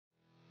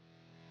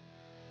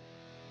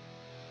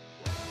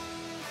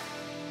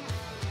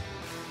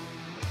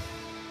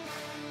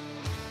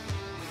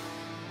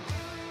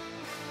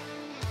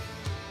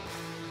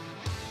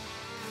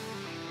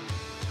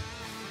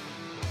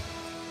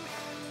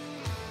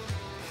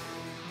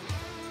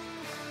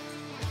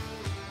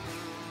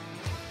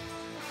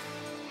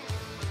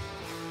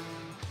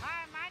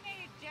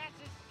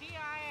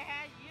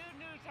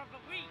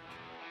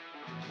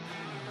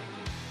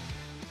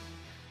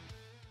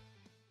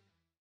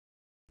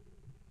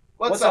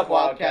What's up,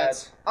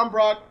 Wildcats? I'm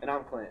Brock. And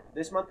I'm Clint.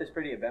 This month is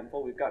pretty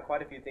eventful. We've got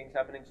quite a few things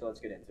happening, so let's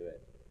get into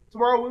it.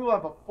 Tomorrow we will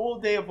have a full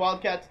day of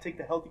Wildcats to take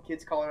the Healthy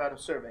Kids Colorado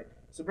survey.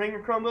 So bring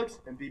your Chromebooks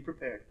and be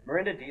prepared.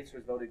 Miranda Dietz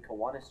was voted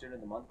Kiwanis Student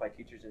of the Month by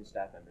teachers and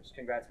staff members.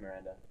 Congrats,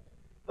 Miranda.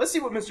 Let's see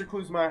what Mr.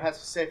 Klusmeyer has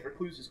to say for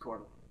Klus's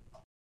Corner.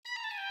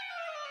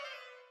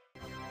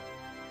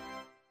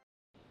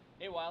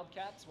 Hey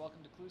Wildcats,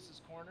 welcome to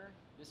Klus's Corner.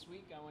 This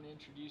week I want to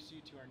introduce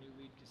you to our new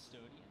lead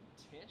custodian,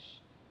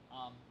 Tish.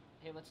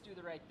 Hey, let's do the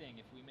right thing.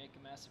 If we make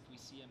a mess, if we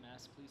see a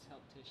mess, please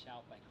help Tish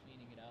out by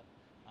cleaning it up.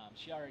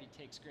 She already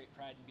takes great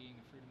pride in being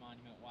a Fruita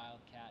Monument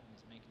Wildcat and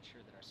is making sure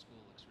that our school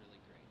looks really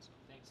great. So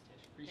thanks,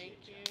 Tish.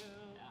 Appreciate you.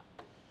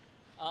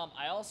 Yeah.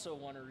 I also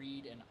want to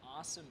read an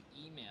awesome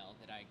email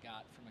that I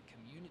got from a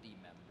community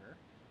member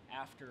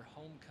after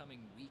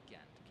homecoming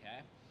weekend,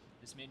 okay?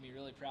 This made me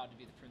really proud to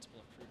be the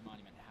principal of Fruita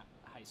Monument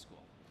High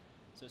School.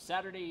 So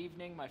Saturday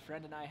evening, my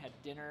friend and I had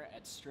dinner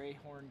at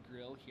Strayhorn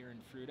Grill here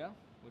in Fruita.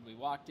 When we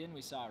walked in,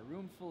 we saw a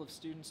room full of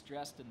students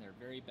dressed in their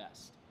very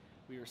best.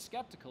 We were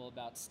skeptical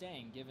about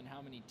staying given how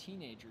many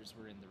teenagers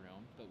were in the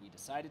room, but we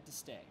decided to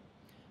stay.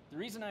 The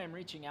reason I am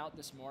reaching out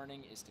this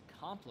morning is to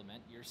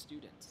compliment your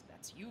students.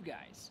 That's you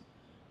guys.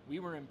 We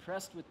were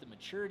impressed with the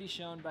maturity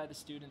shown by the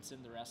students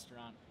in the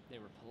restaurant. They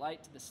were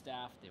polite to the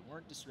staff, they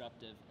weren't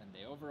disruptive, and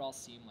they overall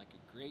seemed like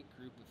a great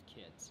group of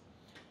kids.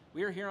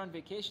 We are here on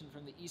vacation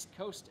from the East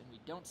Coast, and we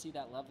don't see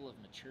that level of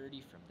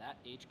maturity from that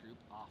age group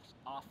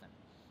often.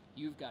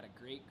 You've got a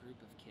great group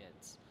of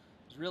kids.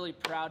 I was really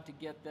proud to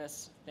get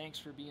this. Thanks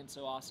for being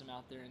so awesome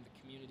out there in the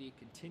community.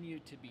 Continue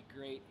to be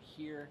great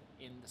here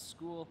in the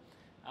school.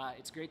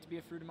 It's great to be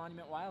a Fruita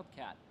Monument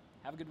Wildcat.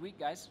 Have a good week,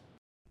 guys.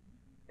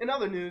 In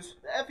other news,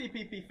 the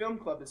FEPP Film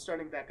Club is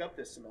starting back up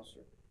this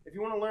semester. If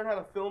you want to learn how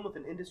to film with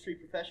an industry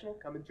professional,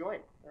 come and join.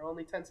 There are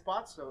only 10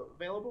 spots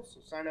available, so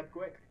sign up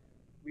quick.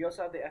 We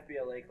also have the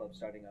FBLA Club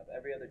starting up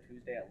every other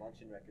Tuesday at lunch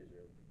in Recker's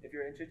room. If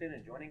you're interested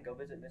in joining, go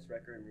visit Miss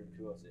Recker in room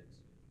 206.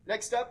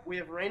 Next up, we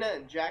have Raina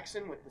and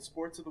Jackson with the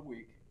Sports of the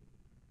Week.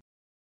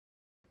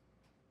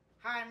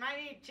 Hi, my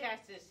name is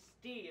Justice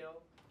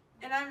Steele.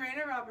 And I'm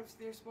Raina Roberts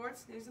with your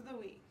Sports News of the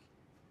Week.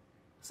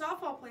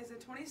 Softball plays the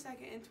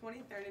 22nd and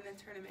 23rd in a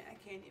tournament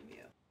at Canyon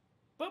View.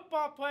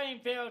 Football playing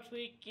Village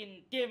Week in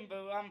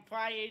Denver on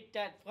Friday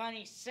the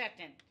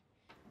 22nd.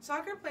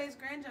 Soccer plays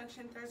Grand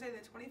Junction Thursday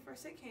the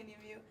 21st at Canyon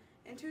View,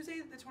 and Tuesday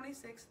the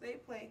 26th they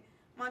play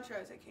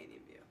Montrose at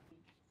Canyon View.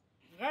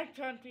 Red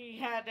Country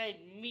had a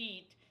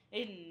meet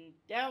in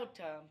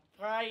Delta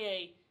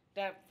Friday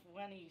the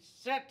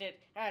 22nd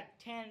at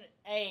 10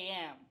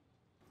 a.m.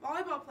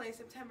 Volleyball plays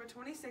September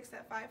 26th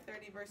at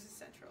 5:30 versus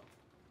Central.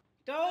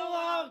 Go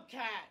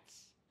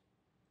Wildcats!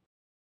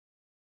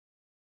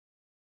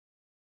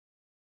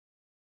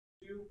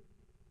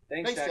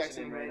 Thanks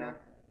Jackson and Raina.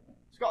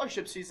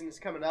 Scholarship season is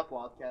coming up,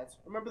 Wildcats.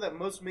 Remember that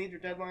most major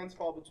deadlines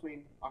fall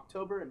between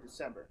October and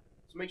December,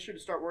 so make sure to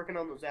start working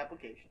on those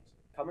applications.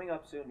 Coming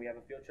up soon, we have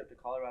a field trip to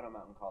Colorado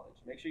Mountain College.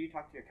 Make sure you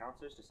talk to your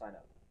counselors to sign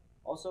up.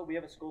 Also, we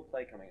have a school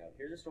play coming up.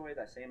 Here's a story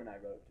that Sam and I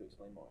wrote to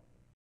explain more.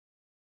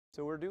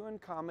 So we're doing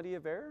Comedy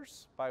of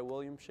Errors by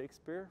William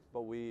Shakespeare,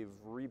 but we've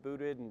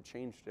rebooted and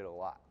changed it a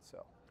lot.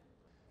 So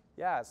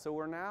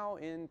we're now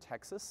in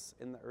Texas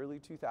in the early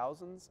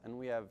 2000s, and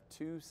we have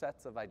two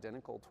sets of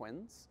identical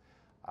twins.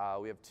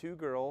 We have two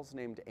girls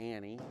named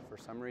Annie. For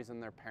some reason,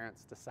 their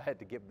parents decided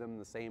to give them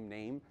the same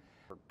name.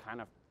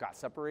 Kind of got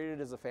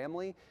separated as a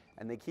family,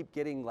 and they keep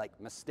getting like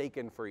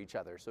mistaken for each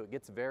other. So it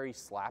gets very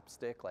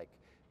slapstick, like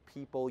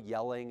people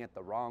yelling at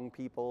the wrong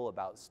people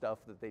about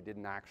stuff that they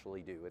didn't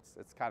actually do.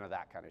 It's kind of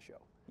that kind of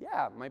show.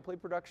 Yeah, my play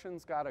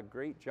production's got a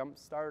great jump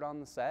start on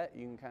the set.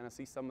 You can kind of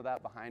see some of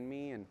that behind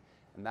me, and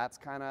that's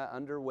kind of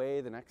underway.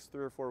 The next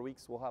 3 or 4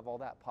 weeks we'll have all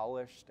that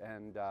polished,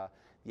 and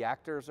the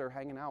actors are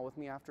hanging out with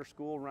me after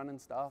school running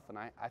stuff, and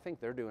I think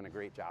they're doing a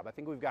great job. I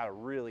think we've got a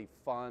really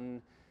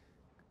fun,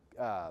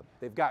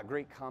 they've got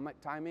great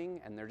comic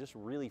timing, and they're just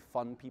really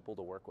fun people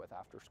to work with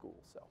after school.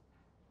 So,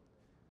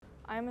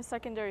 I'm a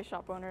secondary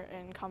shop owner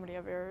in Comedy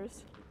of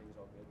Errors.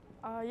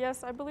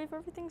 Yes, I believe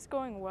everything's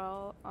going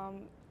well.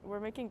 We're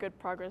making good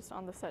progress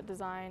on the set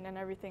design, and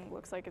everything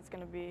looks like it's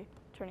going to be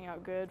turning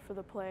out good for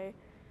the play.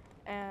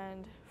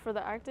 And for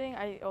the acting,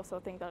 I also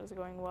think that is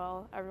going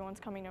well.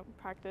 Everyone's coming to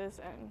practice,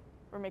 and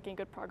we're making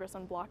good progress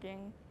on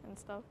blocking and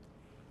stuff.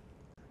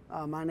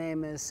 My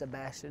name is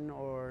Sebastian,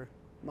 or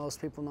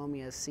most people know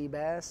me as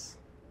Seabass.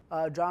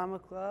 Drama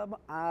Club,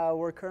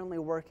 we're currently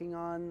working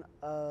on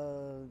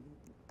a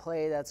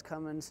play that's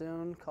coming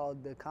soon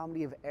called The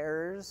Comedy of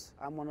Errors.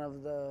 I'm one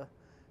of the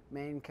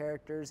main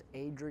characters,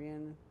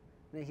 Adrian.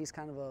 He's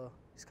kind of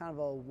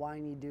a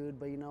whiny dude,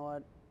 but you know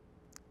what?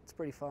 It's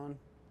pretty fun.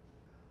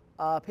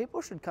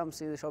 People should come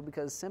see the show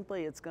because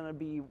simply it's going to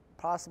be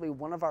possibly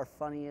one of our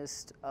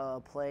funniest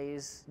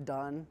plays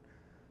done.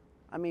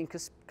 I mean,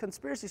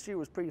 Conspiracy Street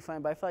was pretty funny,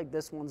 but I feel like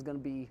this one's going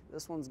to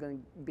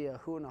be a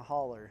hoot and a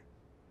holler.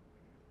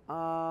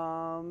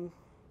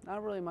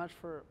 Not really much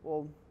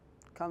well,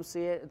 come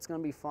see it. It's going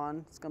to be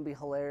fun. It's going to be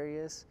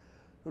hilarious.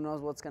 Who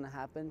knows what's going to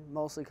happen?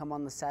 Mostly come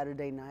on the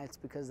Saturday nights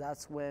because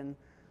that's when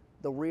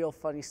the real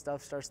funny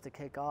stuff starts to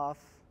kick off.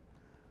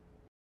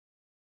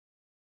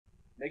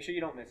 Make sure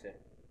you don't miss it.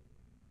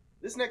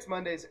 This next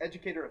Monday is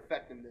Educator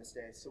Effectiveness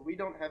Day, so we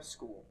don't have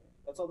school.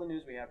 That's all the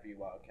news we have for you,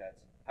 Wildcats.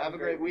 Have a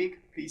great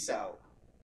week. Peace out.